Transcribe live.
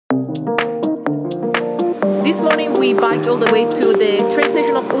This morning we biked all the way to the train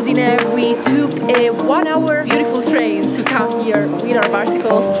station of Udine. We took a 1-hour beautiful train to come here with our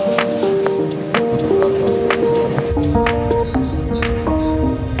bicycles.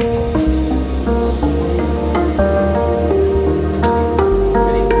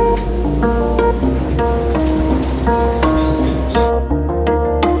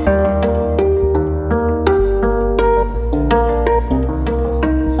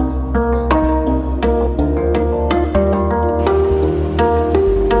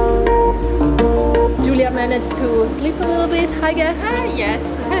 Managed to sleep a little bit, I guess. Yes.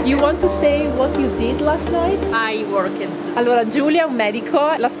 You want to say what you did last night? I worked. Allora, Giulia è un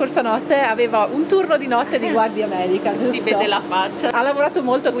medico, la scorsa notte aveva un turno di notte di guardia medica, giusto? Si vede la faccia. Ha lavorato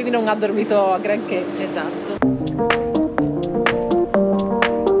molto, quindi non ha dormito granché. Esatto.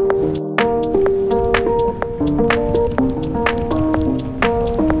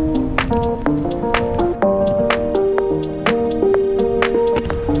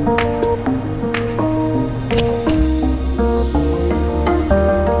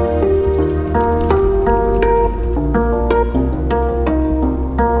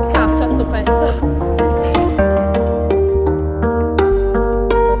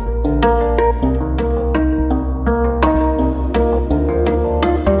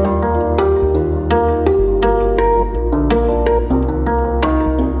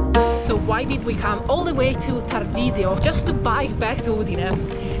 We come all the way to Tarvisio just to bike back to Udine,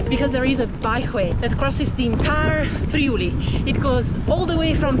 because there is a bikeway that crosses the entire Friuli. It goes all the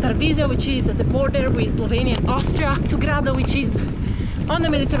way from Tarvisio, which is at the border with Slovenia and Austria, to Grado, which is on the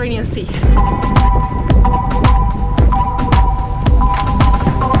Mediterranean Sea.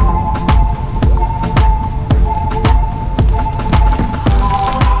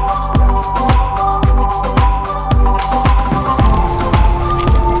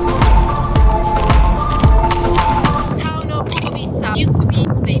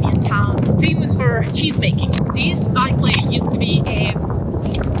 Cheese making. This bike lane used to be a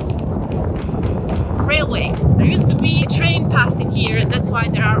railway. There used to be a train passing here, and that's why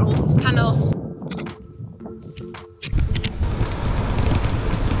there are all these tunnels.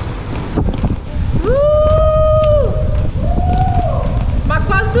 Ma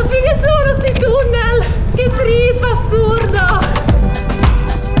quanto fighe sono sti tunnel! Che trip assurdo!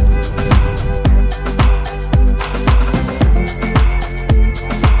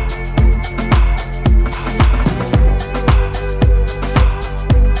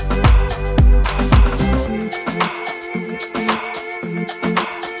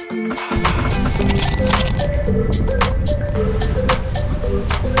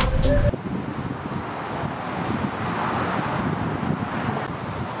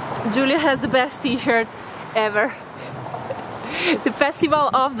 Giulia has the best t-shirt ever. The festival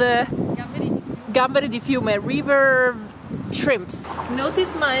of the Gamberi di Fiume, river shrimps.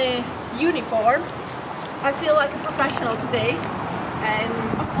 Notice my uniform. I feel like a professional today, and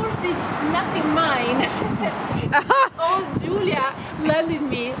of course it's nothing mine. Oh, Giulia lended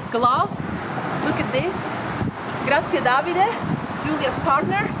me gloves. Look at this. Grazie Davide, Giulia's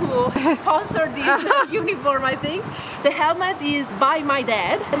partner, who sponsored this uniform, I think. The helmet is by my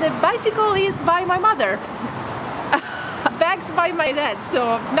dad, and the bicycle is by my mother. Bags by my dad,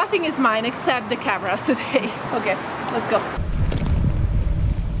 so nothing is mine except the cameras today. Okay, let's go.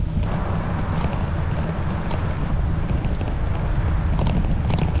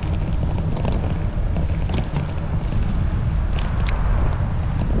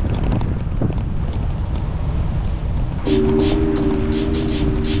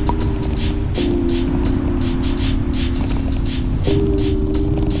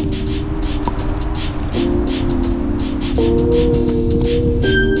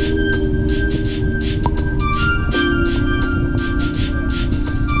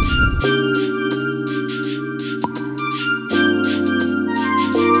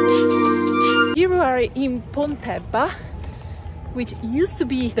 In Pontebba, which used to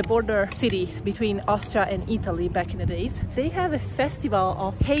be the border city between Austria and Italy back in the days. They have a festival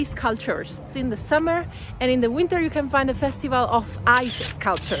of hay sculptures in the summer, and in the winter you can find a festival of ice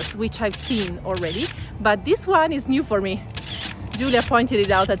sculptures, which I've seen already, but this one is new for me. Giulia pointed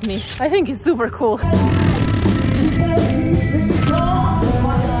it out at me. I think it's super cool.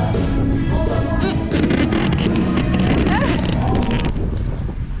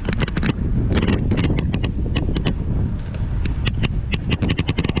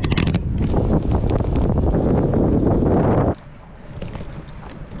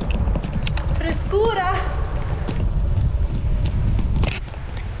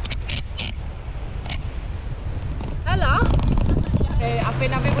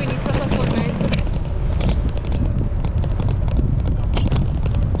 Appena avevo iniziato a tornare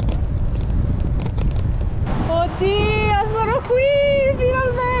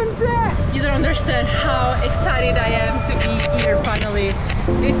it.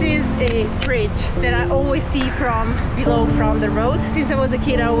 This is a bridge that I always see from below from the road. Since I was a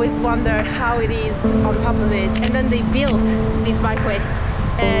kid, I always wondered how it is on top of it. And then they built this bikeway,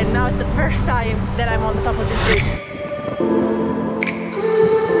 and now it's the first time that I'm on the top of this bridge.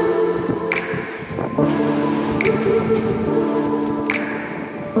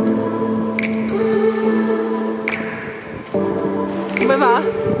 Come va?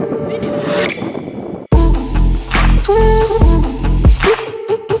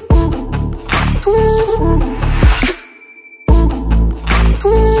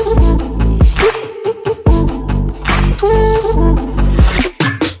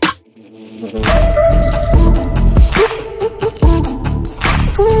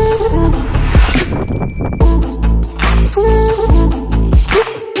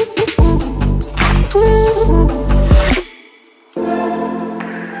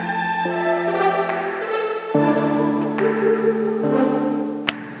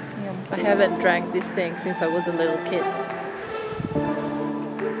 I haven't drank this thing since I was a little kid.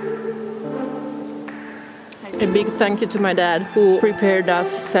 A big thank you to my dad who prepared us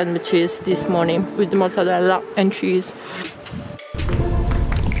sandwiches this morning with the mozzarella and cheese.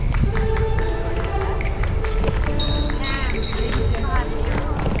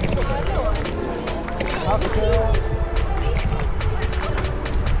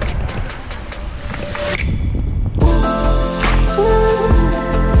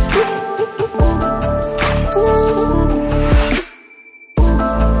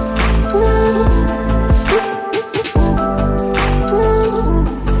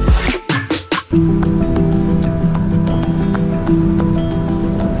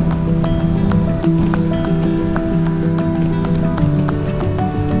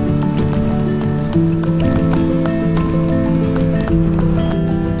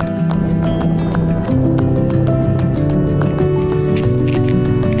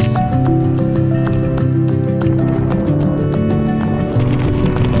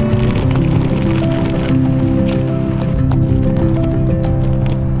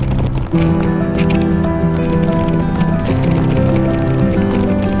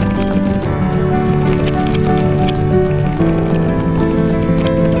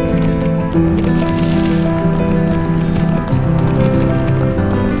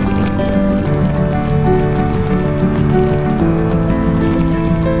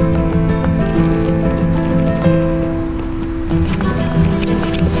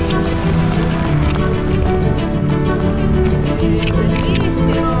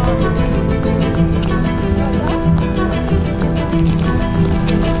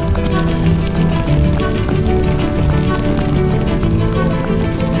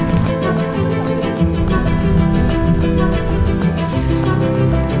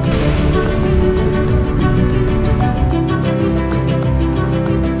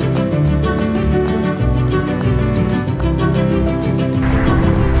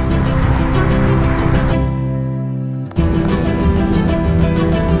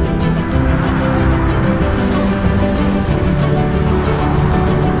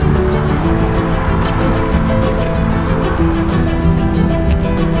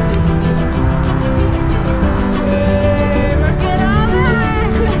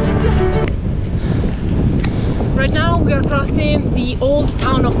 The old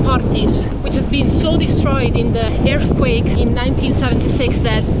town of Partis, which has been so destroyed in the earthquake in 1976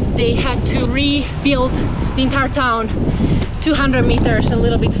 that they had to rebuild the entire town 200 meters a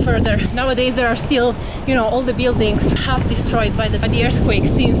little bit further. Nowadays there are still, you know, all the buildings half destroyed by the earthquake.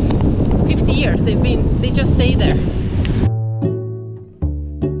 Since 50 years they just stay there.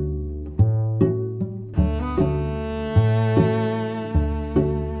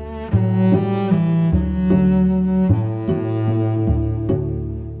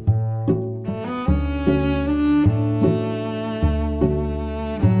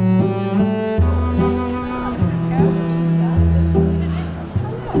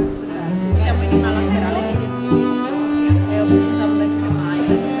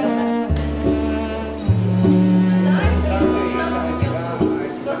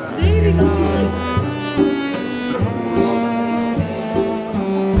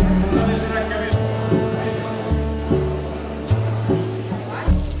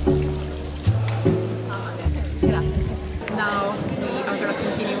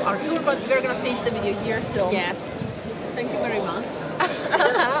 But we're gonna finish the video here, so Yes. thank you very much.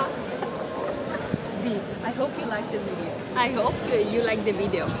 I hope you liked the video. I hope you like the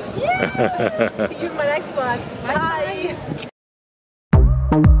video. Yeah! See you in my next one. Bye!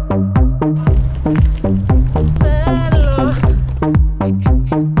 Bello!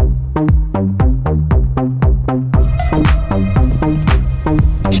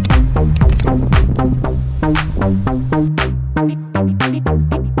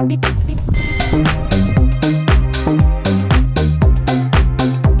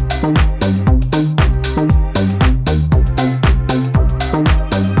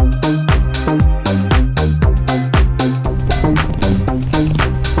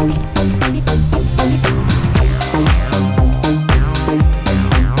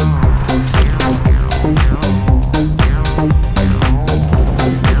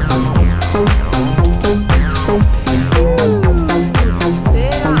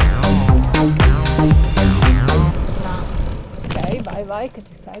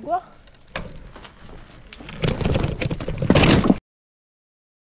 Prego.